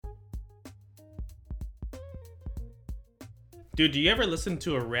Dude, do you ever listen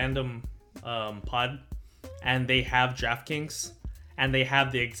to a random pod and they have DraftKings and they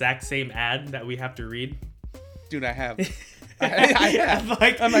have the exact same ad that we have to read? Dude, I have. I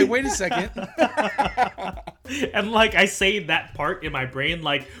have. I'm like, wait a second. And like I say that part in my brain,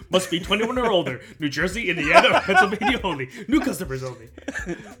 like must be 21 or older, New Jersey, Indiana, Pennsylvania only, new customers only.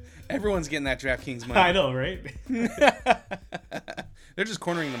 Everyone's getting that DraftKings money. I know, right? They're just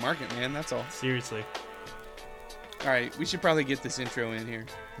cornering the market, man. That's all. Seriously. All right, we should probably get this intro in here.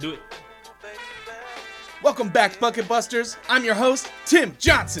 Do it. Welcome back, Bucket Busters. I'm your host, Tim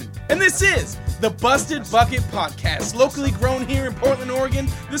Johnson, and this is the Busted Bucket Podcast, locally grown here in Portland, Oregon,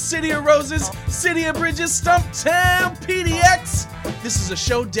 the City of Roses, City of Bridges, Stumptown, PDX. This is a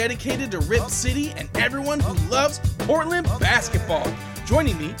show dedicated to Rip City and everyone who loves Portland basketball.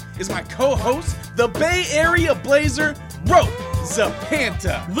 Joining me is my co-host, the Bay Area Blazer, Ro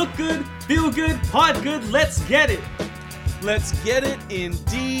Zapanta. Look good, feel good, pod good, let's get it. Let's get it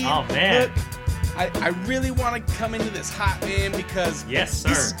indeed. Oh, man. Look, I really want to come into this hot, man, because yes,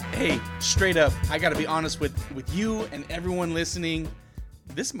 sir. Hey, straight up, I got to be honest with you and everyone listening.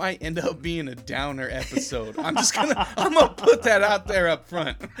 This might end up being a downer episode. I'm gonna put that out there up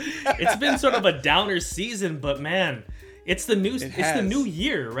front. It's been sort of a downer season, but man, it's the new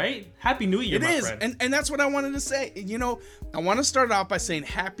year, right? Happy New Year, my friend. And that's what I wanted to say. You know, I want to start off by saying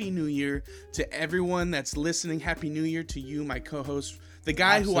Happy New Year to everyone that's listening. Happy New Year to you, my co-host. The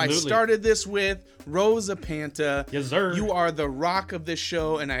guy Absolutely. who I started this with, Ro Zapanta. Yes, sir. You are the rock of this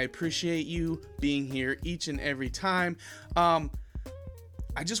show, and I appreciate you being here each and every time. I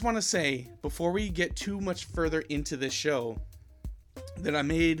just want to say, before we get too much further into this show, that I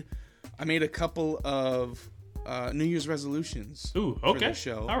made a couple of New Year's resolutions. Ooh, okay. For the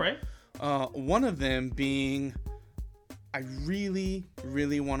show. All right. One of them being, I really,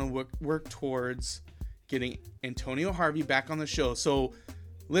 really want to work towards getting Antonio Harvey back on the show. So,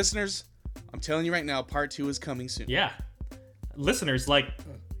 listeners, I'm telling you right now, part 2 is coming soon. Yeah. Listeners, like,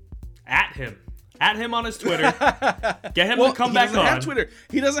 at him on his Twitter. Get him to come back on.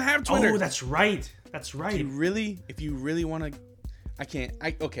 He doesn't have Twitter. Oh, that's right. If you really want to, I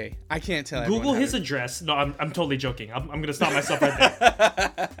can't tell. Google his address. No, I'm totally joking. I'm gonna stop myself right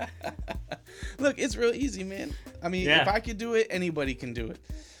there. Look, it's real easy, man. I mean, if I could do it, anybody can do it.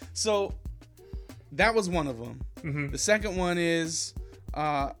 So that was one of them. Mm-hmm. The second one is,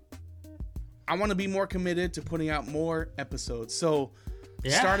 I want to be more committed to putting out more episodes. So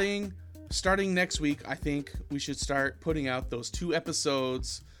starting next week, I think we should start putting out those 2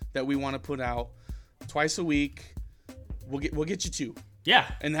 episodes that we want to put out twice a week. We'll get you 2. Yeah.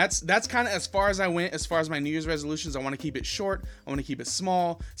 And that's kind of as far as I went. As far as my New Year's resolutions, I want to keep it short. I want to keep it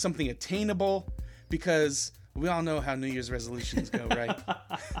small, something attainable, because we all know how New Year's resolutions go, right?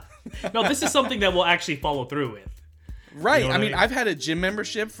 No, this is something that we'll actually follow through with. Right. You know I mean, I've had a gym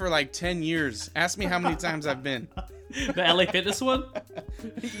membership for like 10 years. Ask me how many times I've been. The LA Fitness one?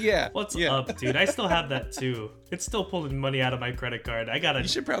 Yeah. What's up, dude? I still have that too. It's still pulling money out of my credit card. You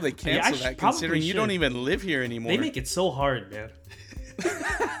should probably cancel that, considering you don't even live here anymore. They make it so hard, man.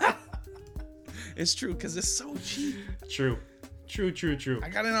 It's true, because it's so cheap. True. I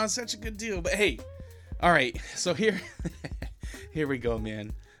got it on such a good deal. But hey, all right. So here we go,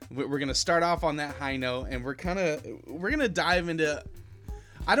 man. We're gonna start off on that high note, and we're gonna dive into,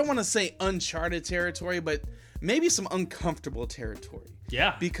 I don't want to say uncharted territory, but maybe some uncomfortable territory.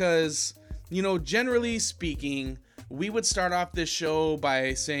 Yeah. Because, you know, generally speaking, we would start off this show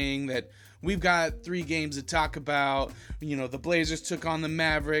by saying that we've got 3 games to talk about. You know, the Blazers took on the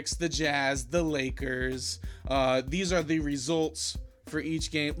Mavericks, the Jazz, the Lakers. These are the results for each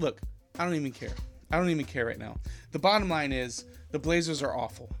game. Look, I don't even care. I don't even care right now. The bottom line is the Blazers are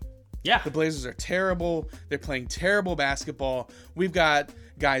awful. Yeah. The Blazers are terrible. They're playing terrible basketball. We've got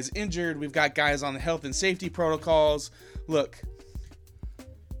guys injured. We've got guys on the health and safety protocols. Look,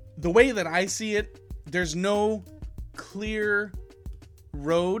 the way that I see it, there's no clear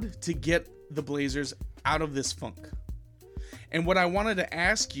road to get the Blazers out of this funk. And what I wanted to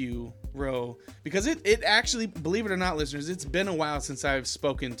ask you, Ro, because it actually, believe it or not, listeners, it's been a while since I've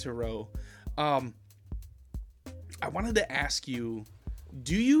spoken to Ro. I wanted to ask you,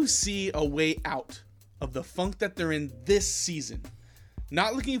 do you see a way out of the funk that they're in this season?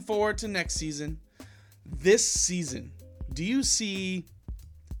 Not looking forward to next season. This season, do you see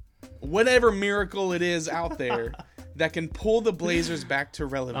whatever miracle it is out there that can pull the Blazers back to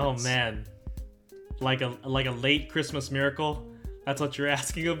relevance? Oh man, like a late Christmas miracle. That's what you're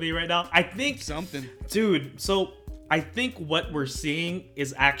asking of me right now. I think something, dude. So I think what we're seeing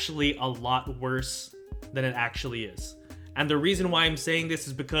is actually a lot worse than it actually is. And the reason why I'm saying this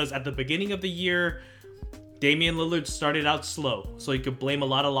is because at the beginning of the year, Damian Lillard started out slow, so you could blame a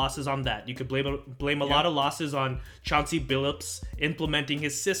lot of losses on that. You could blame a lot of losses on Chauncey Billups implementing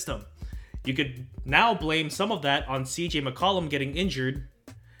his system. You could now blame some of that on CJ McCollum getting injured.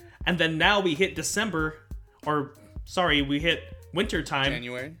 And then now we hit we hit winter time.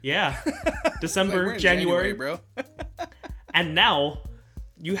 January. Yeah. December, We're in January, bro. And now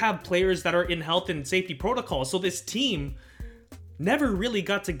you have players that are in health and safety protocols. So this team never really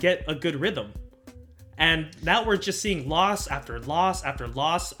got to get a good rhythm. And now we're just seeing loss after loss after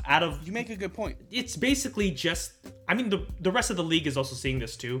loss out of... You make a good point. It's basically just... I mean, the rest of the league is also seeing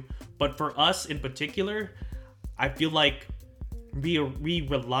this too. But for us in particular, I feel like we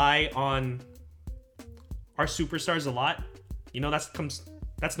rely on our superstars a lot. You know,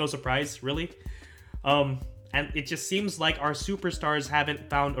 that's no surprise, really. And it just seems like our superstars haven't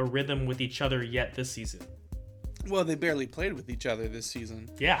found a rhythm with each other yet this season. Well, they barely played with each other this season.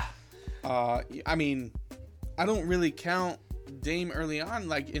 Yeah. I mean, I don't really count Dame early on,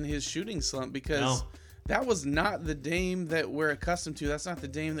 like in his shooting slump, because that was not the Dame that we're accustomed to. That's not the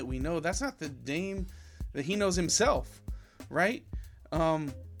Dame that we know. That's not the Dame that he knows himself, right?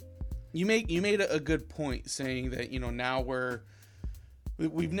 You made a good point saying that, you know, now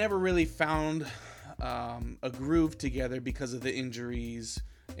we've never really found a groove together because of the injuries,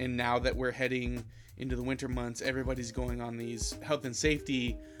 and now that we're heading into the winter months, everybody's going on these health and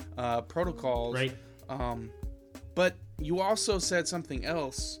safety protocols. Right. But you also said something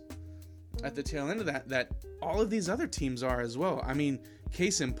else at the tail end of that all of these other teams are as well. I mean,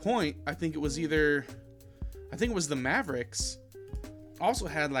 case in point, I think it was the Mavericks also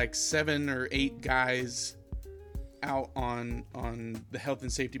had like 7 or 8 guys out on the health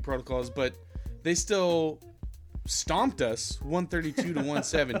and safety protocols, but they still stomped us 132 to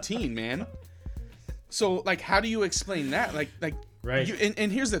 117, man. So, like, how do you explain that? Like, right.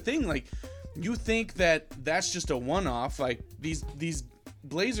 And here's the thing, like, you think that that's just a one-off. Like, these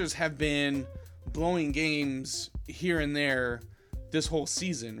Blazers have been blowing games here and there this whole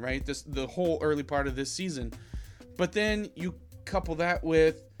season, right? The whole early part of this season. But then you couple that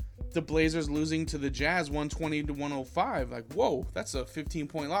with the Blazers losing to the Jazz 120 to 105. Like, whoa, that's a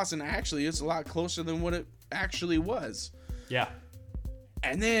 15-point loss. And actually, it's a lot closer than what it actually was. Yeah.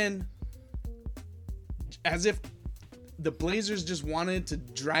 And then, as if the Blazers just wanted to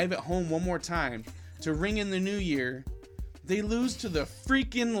drive it home one more time to ring in the new year, they lose to the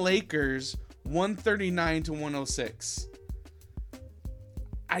freaking Lakers 139 to 106.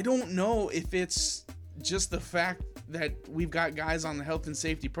 I don't know if it's just the fact that we've got guys on the health and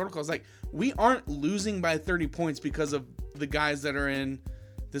safety protocols. Like, we aren't losing by 30 points because of the guys that are in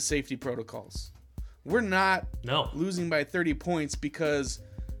the safety protocols. We're not losing by 30 points because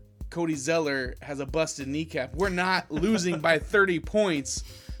Cody Zeller has a busted kneecap. We're not losing by 30 points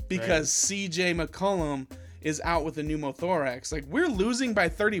because CJ McCollum is out with a pneumothorax. Like, we're losing by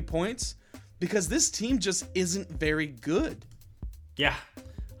 30 points because this team just isn't very good. Yeah.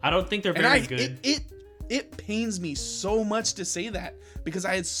 I don't think they're very good. It pains me so much to say that because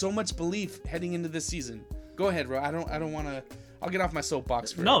I had so much belief heading into this season. Go ahead, bro. I don't want to. I'll get off my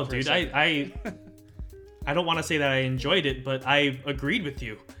soapbox for no, for dude. I don't want to say that I enjoyed it, but I agreed with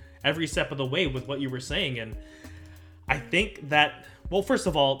you every step of the way with what you were saying, and I think that, well, first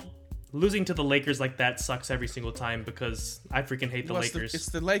of all, losing to the Lakers like that sucks every single time because I freaking hate the Lakers. It's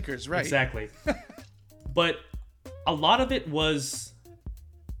the Lakers, right? Exactly. But a lot of it was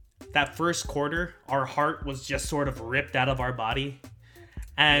that first quarter, our heart was just sort of ripped out of our body.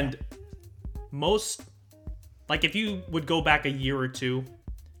 And most, like, if you would go back a year or two,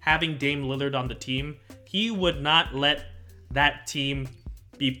 having Dame Lillard on the team, he would not let that team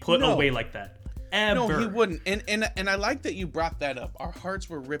be put away like that. Ever. No, he wouldn't. And I like that you brought that up. Our hearts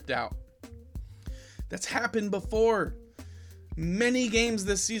were ripped out. That's happened before. Many games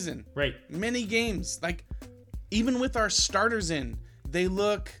this season. Right. Many games. Like, even with our starters in, they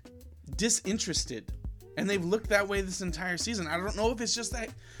look disinterested, and they've looked that way this entire season. I don't know if it's just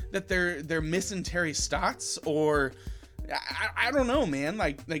that they're missing Terry Stotts, or I don't know, man.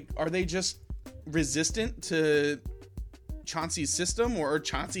 Like are they just resistant to Chauncey's system, or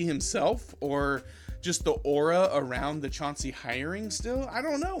Chauncey himself, or just the aura around the Chauncey hiring still? I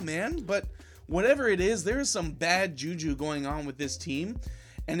don't know, man. But whatever it is, there is some bad juju going on with this team,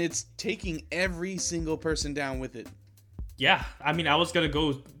 and it's taking every single person down with it. Yeah, I mean, I was gonna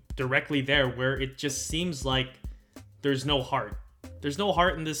go directly there, where it just seems like there's no heart. There's no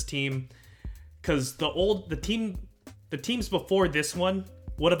heart in this team, because the teams before this one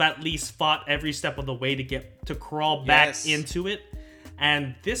would have at least fought every step of the way to crawl back into it.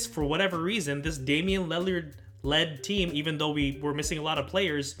 And this, for whatever reason, this Damian Lillard led team, even though we were missing a lot of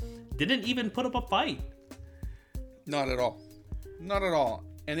players, didn't even put up a fight. Not at all. Not at all.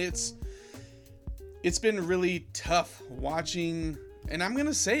 And it's been really tough watching, and I'm going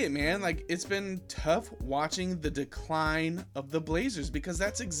to say it, man, like it's been tough watching the decline of the Blazers, because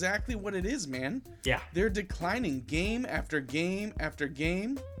that's exactly what it is, man. Yeah. They're declining game after game after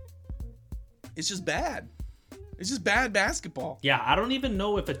game. It's just bad. It's just bad basketball. Yeah, I don't even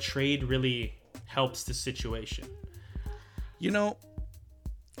know if a trade really helps the situation. You know,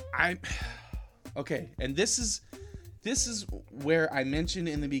 okay, and this is where I mentioned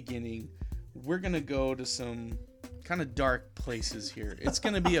in the beginning, we're going to go to some kind of dark places here. It's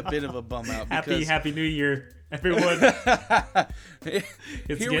going to be a bit of a bum out. Because Happy New Year, everyone.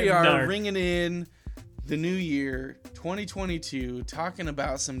 Here we are, dark. ringing in the new year, 2022, talking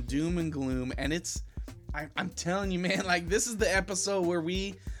about some doom and gloom. And I'm telling you, man, like this is the episode where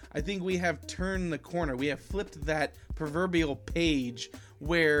I think we have turned the corner. We have flipped that proverbial page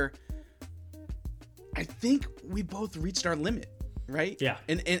where I think we both reached our limit, right? Yeah.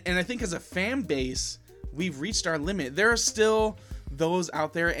 And I think as a fan base, we've reached our limit. There are still those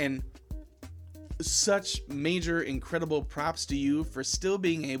out there, and such major, incredible props to you for still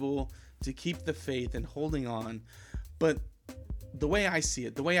being able to keep the faith and holding on. But the way I see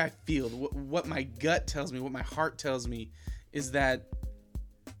it, the way I feel, what my gut tells me, what my heart tells me is that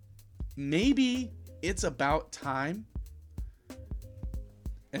maybe it's about time.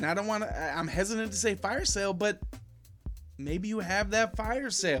 And I'm hesitant to say fire sale, but maybe you have that fire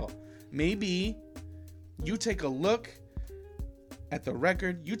sale. Maybe you take a look at the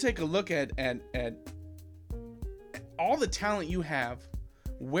record. You take a look at all the talent you have,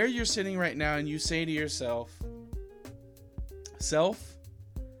 where you're sitting right now, and you say to yourself,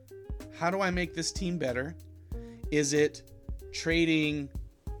 how do I make this team better? Is it trading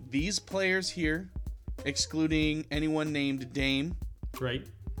these players here, excluding anyone named Dame? Right.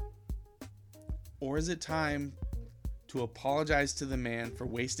 Or is it time to apologize to the man for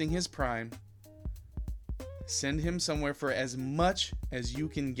wasting his prime? Send him somewhere for as much as you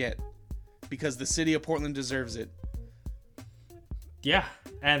can get, because the city of Portland deserves it. Yeah,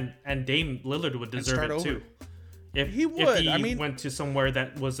 and Dame Lillard would deserve it too. If he went to somewhere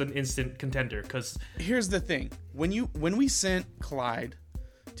that was an instant contender. Because here's the thing: when we sent Clyde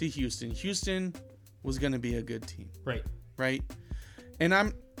to Houston was going to be a good team, right? And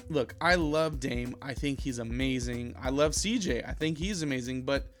I love Dame. I think he's amazing. I love CJ. I think he's amazing.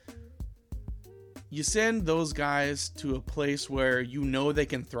 But you send those guys to a place where you know they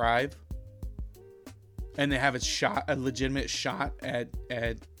can thrive, and they have a legitimate shot at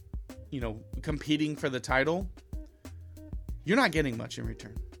competing for the title. You're not getting much in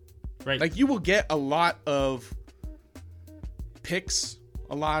return. Right. Like, you will get a lot of picks,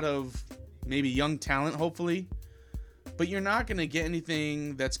 a lot of maybe young talent, hopefully, but you're not going to get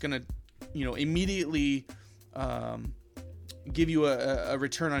anything that's going to, immediately give you a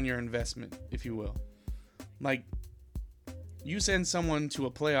return on your investment, if you will. Like, you send Dame to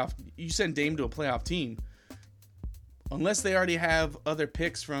a playoff team, unless they already have other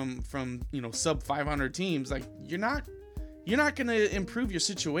picks from sub 500 teams, like you're not going to improve your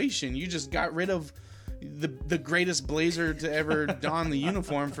situation. You just got rid of the greatest Blazer to ever don the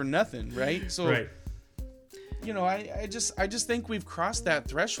uniform for nothing, right? So, right. I just think we've crossed that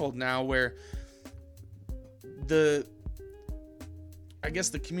threshold now where the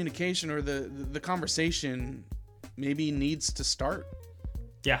communication or the conversation maybe needs to start.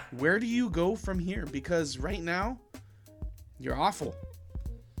 Yeah. Where do you go from here? Because right now, you're awful.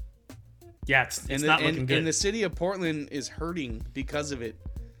 Yeah, it's not looking good. And the city of Portland is hurting because of it.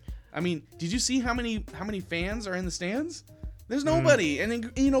 I mean, did you see how many fans are in the stands? There's nobody. And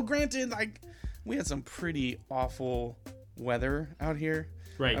then, granted, like, we had some pretty awful weather out here.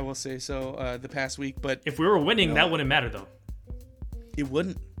 Right. I will say so the past week. But if we were winning, that wouldn't matter, though. It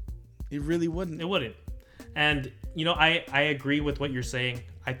wouldn't. It really wouldn't. It wouldn't. And, I agree with what you're saying.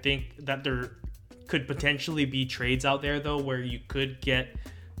 I think that there could potentially be trades out there, though, where you could get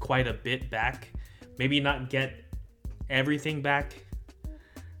quite a bit back. Maybe not get everything back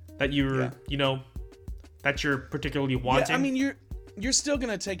that that you're particularly wanting. Yeah, I mean, you're still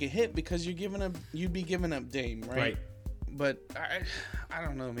gonna take a hit because you'd be giving up Dame, right? Right. But I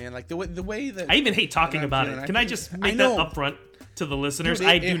don't know, man. Like the way that I even hate talking about it. Can I just make that upfront to the listeners? Dude,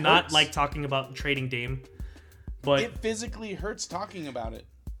 I do not like talking about trading Dame, but it physically hurts talking about it.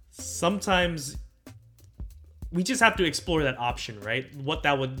 Sometimes we just have to explore that option, right? What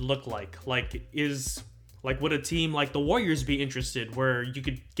that would look like. Would a team like the Warriors be interested, where you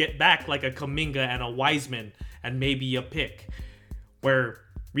could get back like a Kuminga and a Wiseman and maybe a pick, where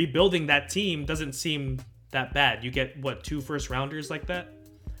rebuilding that team doesn't seem that bad. You get 2 first rounders like that,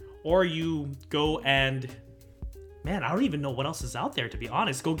 or you go and man, I don't even know what else is out there, to be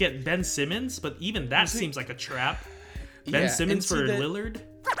honest. Go get Ben Simmons, but even that seems like a trap. Ben Simmons for Lillard?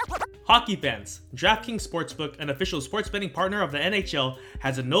 Hockey fans, DraftKings Sportsbook, an official sports betting partner of the NHL,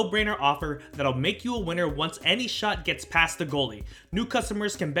 has a no-brainer offer that'll make you a winner once any shot gets past the goalie. New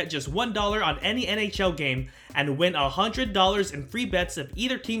customers can bet just $1 on any NHL game and win $100 in free bets if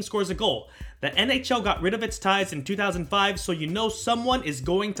either team scores a goal. The NHL got rid of its ties in 2005, so you know someone is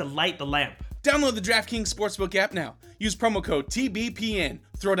going to light the lamp. Download the DraftKings Sportsbook app now. Use promo code TBPN.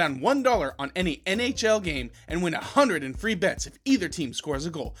 Throw down $1 on any NHL game and win $100 in free bets if either team scores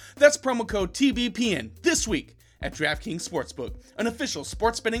a goal. That's promo code TBPN this week at DraftKings Sportsbook, an official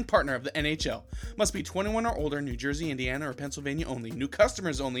sports betting partner of the NHL. Must be 21 or older, New Jersey, Indiana, or Pennsylvania only. New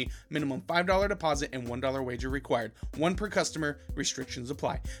customers only. Minimum $5 deposit and $1 wager required. One per customer. Restrictions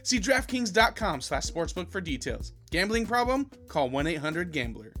apply. See DraftKings.com/sportsbook for details. Gambling problem? Call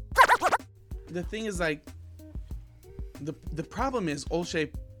 1-800-GAMBLER. The thing is, like, the problem is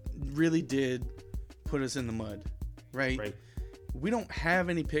Olshey really did put us in the mud, right? Right. We don't have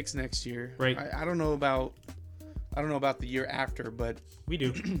any picks next year. Right. I don't know about the year after, but We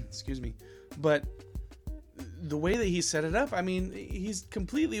do. excuse me. But the way that he set it up, I mean, he's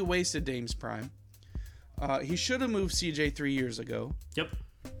completely wasted Dame's prime. He should have moved CJ 3 years ago. Yep.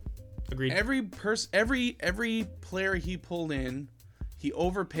 Agreed. Every player he pulled in, he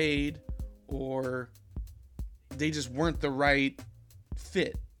overpaid, or they just weren't the right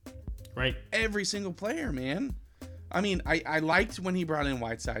fit. Right. Every single player, man. I mean, I liked when he brought in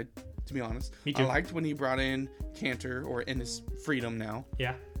Whiteside, to be honest. Me too. I liked when he brought in Cantor, or in his freedom now.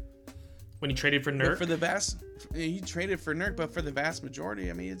 Yeah. When he traded for But Nurk. he traded for Nurk, but for the vast majority,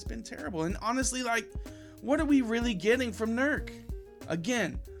 I mean, it's been terrible. And honestly, like, what are we really getting from Nurk?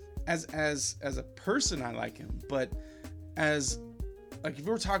 Again, as a person, I like him, but as, like, if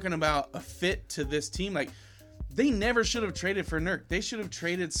we're talking about a fit to this team, like, they never should have traded for Nurk. They should have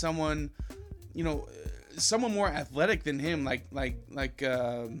traded someone, someone more athletic than him, like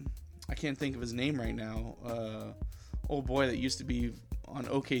I can't think of his name right now. Old boy that used to be on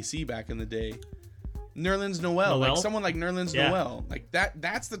OKC back in the day, Nerlens Noel. Like someone like Nerlens Noel. Like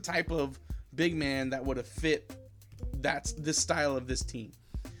that's the type of big man that would have fit this style of this team.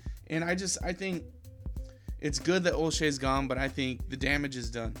 And I think it's good that Olshey's gone, but I think the damage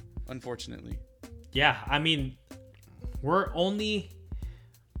is done, unfortunately. Yeah, I mean,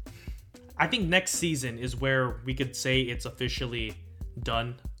 I think next season is where we could say it's officially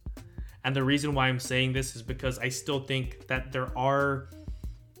done. And the reason why I'm saying this is because I still think that there are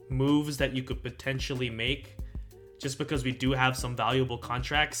moves that you could potentially make just because we do have some valuable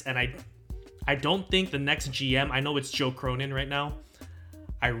contracts. And I don't think the next GM, I know it's Joe Cronin right now,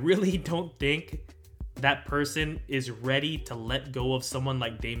 I really don't think that person is ready to let go of someone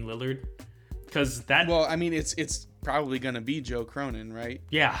like Dame Lillard. Well, I mean, it's probably going to be Joe Cronin, right?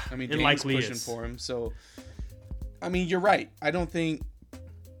 Yeah, I mean, it Dame's likely pushing is for him. So, I mean, you're right. I don't think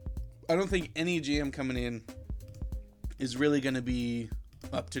any GM coming in is really going to be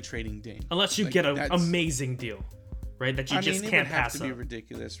up to trading Dame. Unless you get an amazing deal, right? That you just can't pass up. It would have to be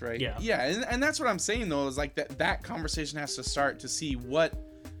ridiculous, right? Yeah. Yeah, and that's what I'm saying, though, is like that conversation has to start to see what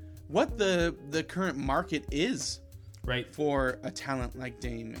the current market is, right, for a talent like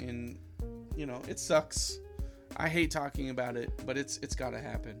Dame. And it sucks. I hate talking about it, but it's got to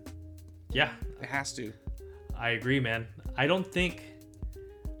happen. Yeah, it has to. I agree, man. I don't think,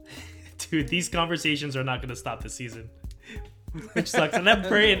 dude, these conversations are not going to stop this season, which sucks. And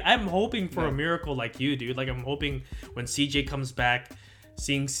I'm hoping for a miracle like you, dude. Like, I'm hoping when CJ comes back,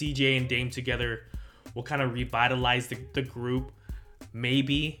 seeing CJ and Dame together will kind of revitalize the group,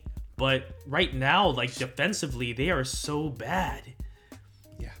 maybe. But right now, like, defensively, they are so bad.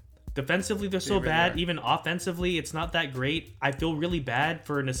 Defensively, they're so bad. Even offensively, it's not that great. I feel really bad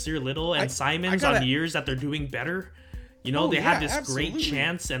for Nasir Little and Simons on years that they're doing better. They have this great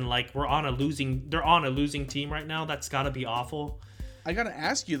chance, and like they're on a losing team right now. That's got to be awful. I gotta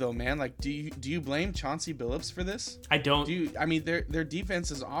ask you though, man. Like, do you blame Chauncey Billups for this? I don't. I mean, their defense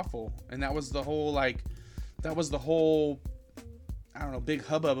is awful, and that was the whole I don't know, big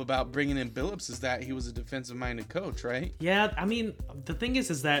hubbub about bringing in Billups, is that he was a defensive-minded coach, right? Yeah, I mean, the thing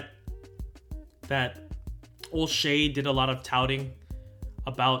is that Olshey did a lot of touting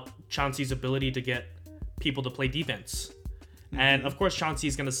about Chauncey's ability to get people to play defense. Mm-hmm. And, of course,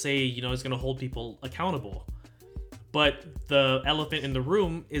 Chauncey's going to say, he's going to hold people accountable. But the elephant in the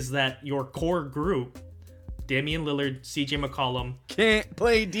room is that your core group, Damian Lillard, CJ McCollum, can't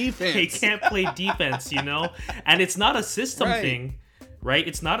play defense. They can't play defense, And it's not a system thing, right?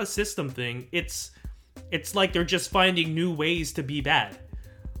 It's not a system thing. It's like they're just finding new ways to be bad,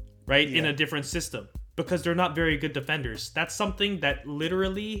 right? Yeah. In a different system. because they're not very good defenders. That's something that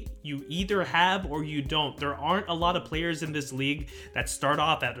literally you either have or you don't. There aren't a lot of players in this league that start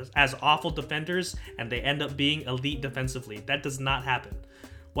off as awful defenders and they end up being elite defensively. That does not happen.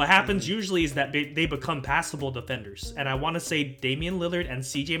 What happens usually is that they become passable defenders. And I want to say Damian Lillard and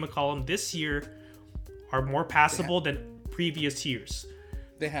CJ McCollum this year are more passable than previous years.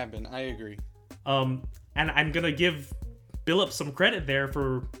 They have been. I agree. And I'm going to give Billups some credit there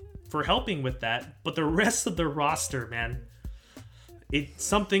for helping with that. But the rest of the roster, man,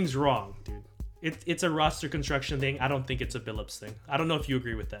 something's wrong, dude. It's a roster construction thing. I don't think it's a Billups thing. I don't know if you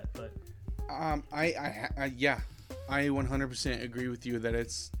agree with that, but yeah, I 100% agree with you that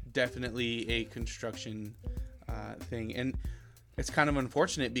it's definitely a construction thing, and it's kind of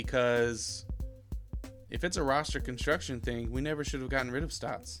unfortunate because if it's a roster construction thing, we never should have gotten rid of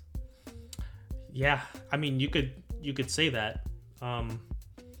Stotts. Yeah, I mean, you could say that.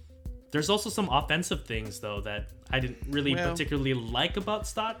 There's also some offensive things though that I didn't really particularly like about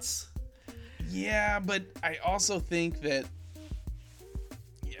Stotts. Yeah, but I also think that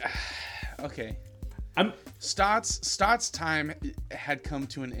okay. Stotts' time had come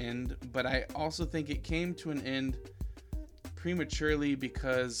to an end, but I also think it came to an end prematurely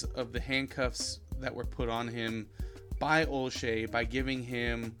because of the handcuffs that were put on him by Olshey, by giving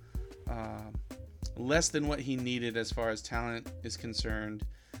him less than what he needed as far as talent is concerned,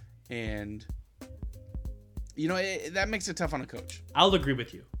 and that makes it tough on a coach. I'll agree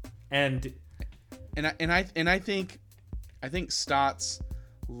with you, and I think Stotts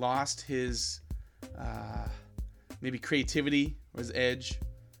lost his maybe creativity or his edge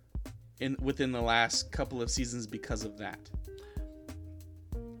within the last couple of seasons because of that.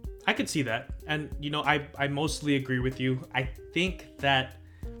 I could see that, and I mostly agree with you. I think that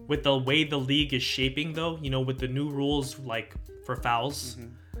with the way the league is shaping, though, with the new rules like for fouls,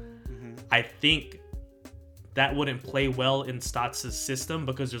 I think that wouldn't play well in Stotts' system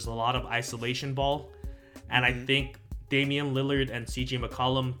because there's a lot of isolation ball, and I think Damian Lillard and CJ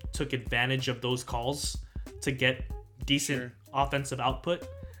McCollum took advantage of those calls to get decent offensive output.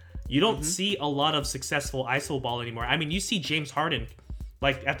 You don't see a lot of successful ISO ball anymore. I mean, you see James Harden,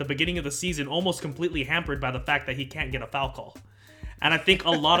 like at the beginning of the season, almost completely hampered by the fact that he can't get a foul call. And I think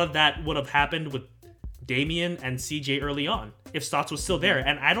a lot of that would have happened with Damian and CJ early on if Stotts was still there.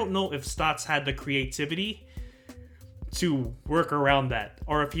 And I don't know if Stotts had the creativity to work around that,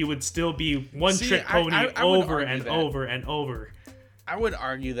 or if he would still be one-trick pony I over and over and over. I would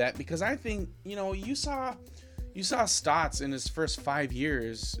argue that because I think you saw Stotts in his first 5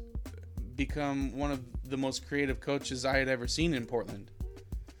 years become one of the most creative coaches I had ever seen in Portland.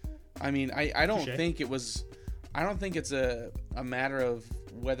 I mean, I don't think it's a matter of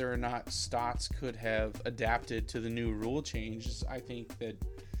whether or not Stotts could have adapted to the new rule changes. I think that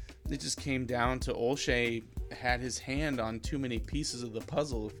it just came down to Olshey had his hand on too many pieces of the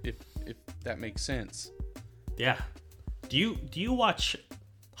puzzle, if that makes sense. Yeah. Do you watch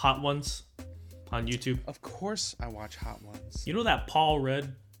Hot Ones on YouTube? Of course I watch Hot Ones. You know that Paul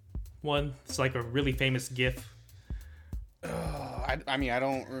Rudd one? It's like a really famous GIF. I mean, I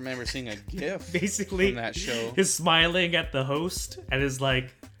don't remember seeing a GIF basically from that show. He's smiling at the host and is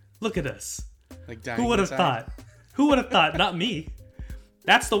like, "Look at us. Like, who would have thought? Who would have thought? Not me."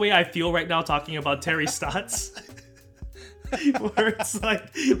 That's the way I feel right now talking about Terry Stotts. Where it's like,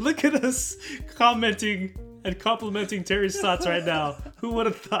 look at us commenting and complimenting Terry Stotts right now. Who would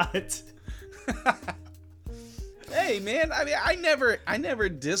have thought? Hey man, I mean, I never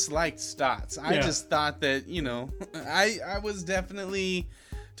disliked Stotts. I just thought that I was definitely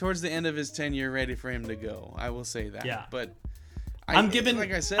towards the end of his tenure ready for him to go. I will say that. Yeah, but I'm giving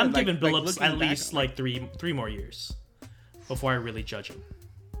Billups at least like three more years before I really judge him.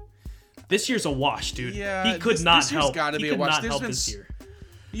 This year's a wash, dude. Yeah, he could not help. Gotta be a wash. Not help this year.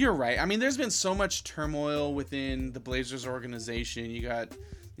 You're right. I mean, there's been so much turmoil within the Blazers organization. You got,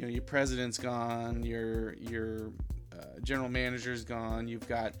 your president's gone, your general manager's gone. You've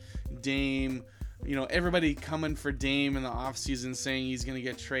got Dame. Everybody coming for Dame in the offseason saying he's going to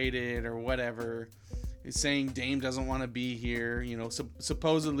get traded or whatever. He's saying Dame doesn't want to be here.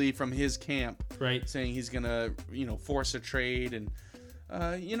 Supposedly from his camp, right? Saying he's going to, force a trade, and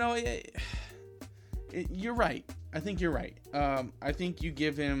you're right. I think you're right. I think you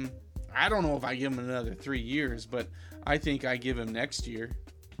give him. I don't know if I give him another 3 years, but I think I give him next year.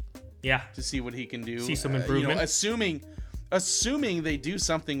 Yeah, to see what he can do. See some improvement. Assuming they do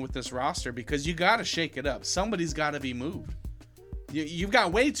something with this roster, because you got to shake it up. Somebody's got to be moved. You've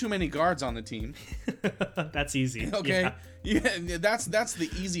got way too many guards on the team. That's easy. Okay. Yeah, that's the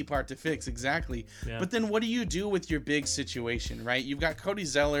easy part to fix, exactly. Yeah. But then what do you do with your big situation, right? You've got Cody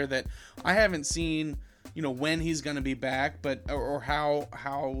Zeller that I haven't seen when he's going to be back, but or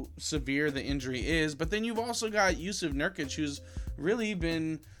how severe the injury is. But then you've also got Yusuf Nurkic, who's really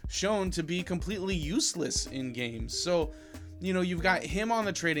been shown to be completely useless in games. So, you've got him on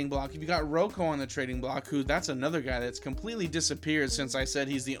the trading block. You've got Rocco on the trading block, that's another guy that's completely disappeared since I said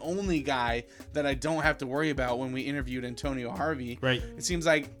he's the only guy that I don't have to worry about when we interviewed Antonio Harvey. Right. It seems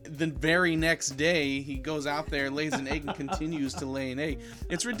like the very next day he goes out there, lays an egg, and continues to lay an egg.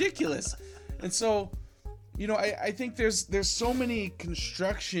 It's ridiculous. And so, I think there's so many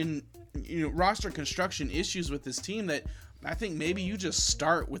roster construction issues with this team that I think maybe you just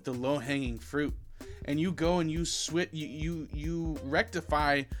start with the low-hanging fruit. And you go and you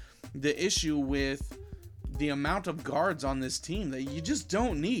rectify the issue with the amount of guards on this team that you just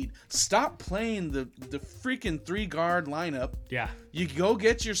don't need. Stop playing the freaking 3-guard lineup. Yeah. You go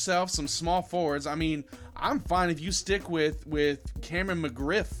get yourself some small forwards. I mean, I'm fine if you stick with Cameron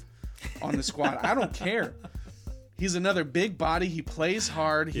McGriff on the squad. I don't care. He's another big body. He plays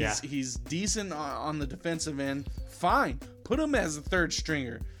hard. He's decent on the defensive end. Fine. Put him as a third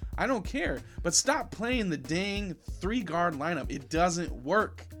stringer. I don't care. But stop playing the dang 3-guard lineup. It doesn't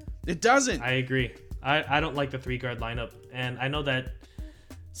work. It doesn't. I agree. I don't like the 3-guard lineup. And I know that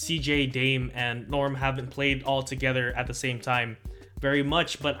CJ, Dame, and Norm haven't played all together at the same time very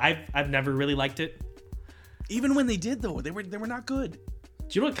much, but I've never really liked it. Even when they did, though, they were not good. Do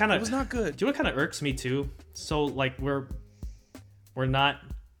you know what kind of... It was not good. Do you know what kind of irks me, too? So, like, we're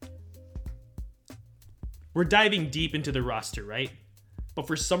diving deep into the roster, right? But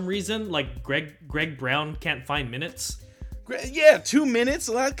for some reason, like, Greg Brown can't find minutes. Yeah, 2 minutes.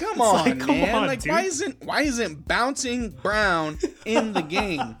 Come on, man. Like, dude. why isn't Bouncing Brown in the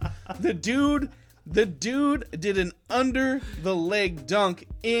game? The dude did an under the leg dunk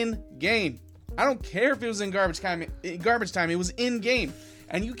in game. I don't care if it was in garbage time. It was in game.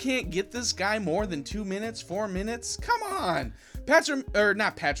 And you can't get this guy more than 2 minutes, 4 minutes. Come on. Cameron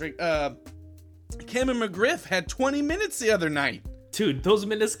McGriff had 20 minutes the other night. Dude, those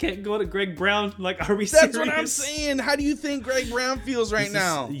minutes can't go to Greg Brown. Like, are we serious? That's what I'm saying. How do you think Greg Brown feels right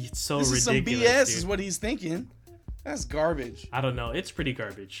now? It's so this ridiculous. Is some BS, dude. Is what he's thinking. That's garbage. I don't know. It's pretty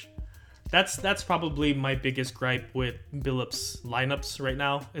garbage. That's probably my biggest gripe with Billups lineups right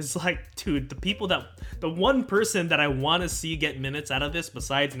now. It's like, dude, the one person that I want to see get minutes out of this,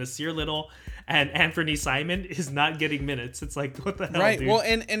 besides Nasir Little and Anthony Simon, is not getting minutes. It's like, what the hell, right? Dude? Well,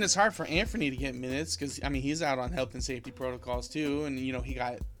 and it's hard for Anthony to get minutes because he's out on health and safety protocols too, and he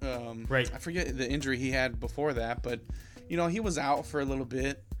got right. I forget the injury he had before that, but he was out for a little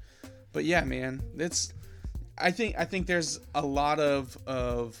bit. But yeah, man, I think there's a lot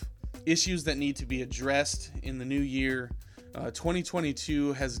of issues that need to be addressed in the new year.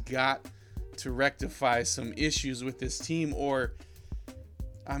 2022 has got to rectify some issues with this team, or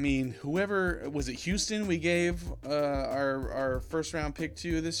whoever was it, Houston we gave our first round pick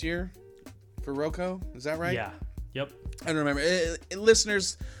to this year for Rocco, is that right? Yeah. Yep. I don't remember.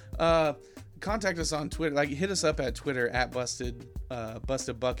 Listeners, contact us on Twitter. Like, hit us up at Twitter at busted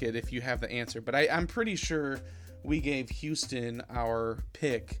bucket if you have the answer. But I'm pretty sure we gave Houston our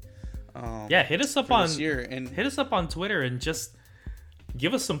pick. Hit us up on this year, and hit us up on Twitter and just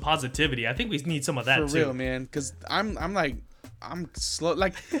give us some positivity. I think we need some of that for too. real, man. Because I'm slow.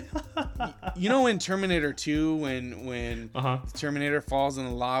 Like, in Terminator 2 when Terminator falls in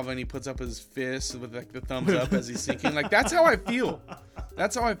the lava and he puts up his fist with like the thumbs up as he's sinking. Like, that's how I feel.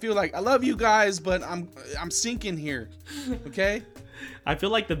 That's how I feel. Like, I love you guys, but I'm sinking here. Okay. I feel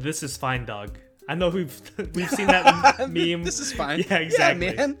like the "This Is Fine" dog. I know we've seen that meme. This is fine. Yeah, exactly.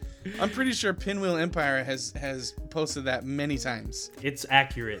 Yeah, man. I'm pretty sure Pinwheel Empire has posted that many times. It's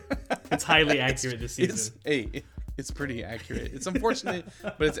accurate. It's highly accurate this season. It's pretty accurate. It's unfortunate,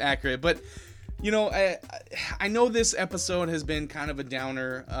 but it's accurate. But I know this episode has been kind of a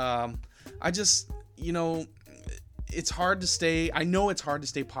downer. I just it's hard to stay. I know it's hard to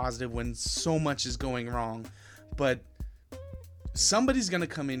stay positive when so much is going wrong, but somebody's gonna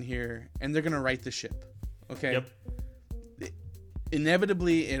come in here and they're gonna right the ship. Okay. Yep.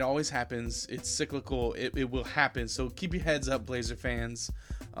 Inevitably, it always happens. It's cyclical. It will happen. So keep your heads up, Blazer fans.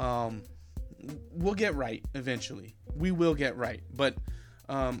 We'll get right eventually. We will get right. But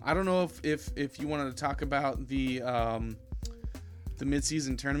I don't know if you wanted to talk about the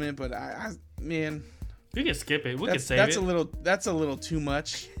midseason tournament, but man, we can skip it. We can save it. That's a little too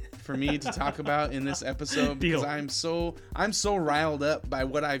much for me to talk about in this episode because I'm so riled up by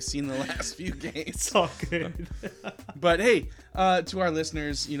what I've seen the last few games. It's all good. But hey, to our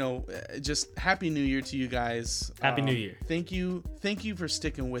listeners, just Happy New Year to you guys. Happy New Year. Thank you for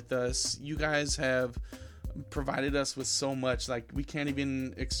sticking with us. You guys have provided us with so much. Like, we can't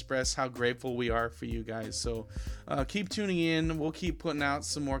even express how grateful we are for you guys. So keep tuning in. We'll keep putting out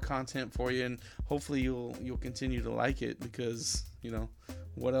some more content for you, and hopefully you'll continue to like it, because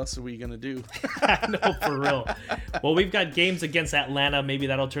what else are we gonna do? I know, for real. Well, we've got games against Atlanta. Maybe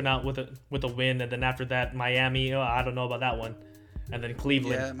that'll turn out with a win, and then after that, Miami. I don't know about that one. And then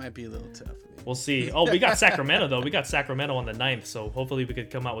Cleveland. Yeah, it might be a little tough. We'll see. Oh, we got Sacramento though. We got Sacramento on the 9th, so hopefully we could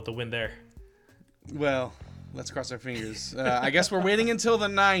come out with a win there. Well, let's cross our fingers. I guess we're waiting until the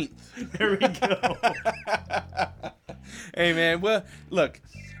 9th. There we go. Hey, man. Well, look.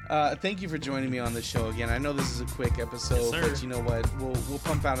 Thank you for joining me on the show again. I know this is a quick episode, yes, but you know what? We'll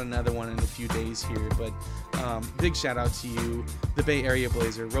pump out another one in a few days here. But big shout out to you, the Bay Area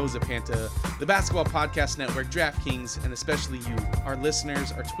Blazer, Rosa Panta, the Basketball Podcast Network, DraftKings, and especially you, our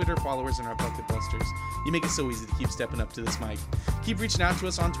listeners, our Twitter followers, and our Bucket Busters. You make it so easy to keep stepping up to this mic. Keep reaching out to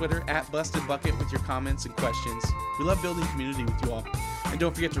us on Twitter @BustedBucket with your comments and questions. We love building community with you all. And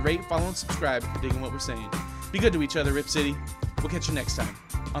don't forget to rate, follow, and subscribe if you're digging what we're saying. Be good to each other, Rip City. We'll catch you next time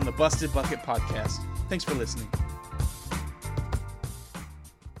on the Busted Bucket Podcast. Thanks for listening.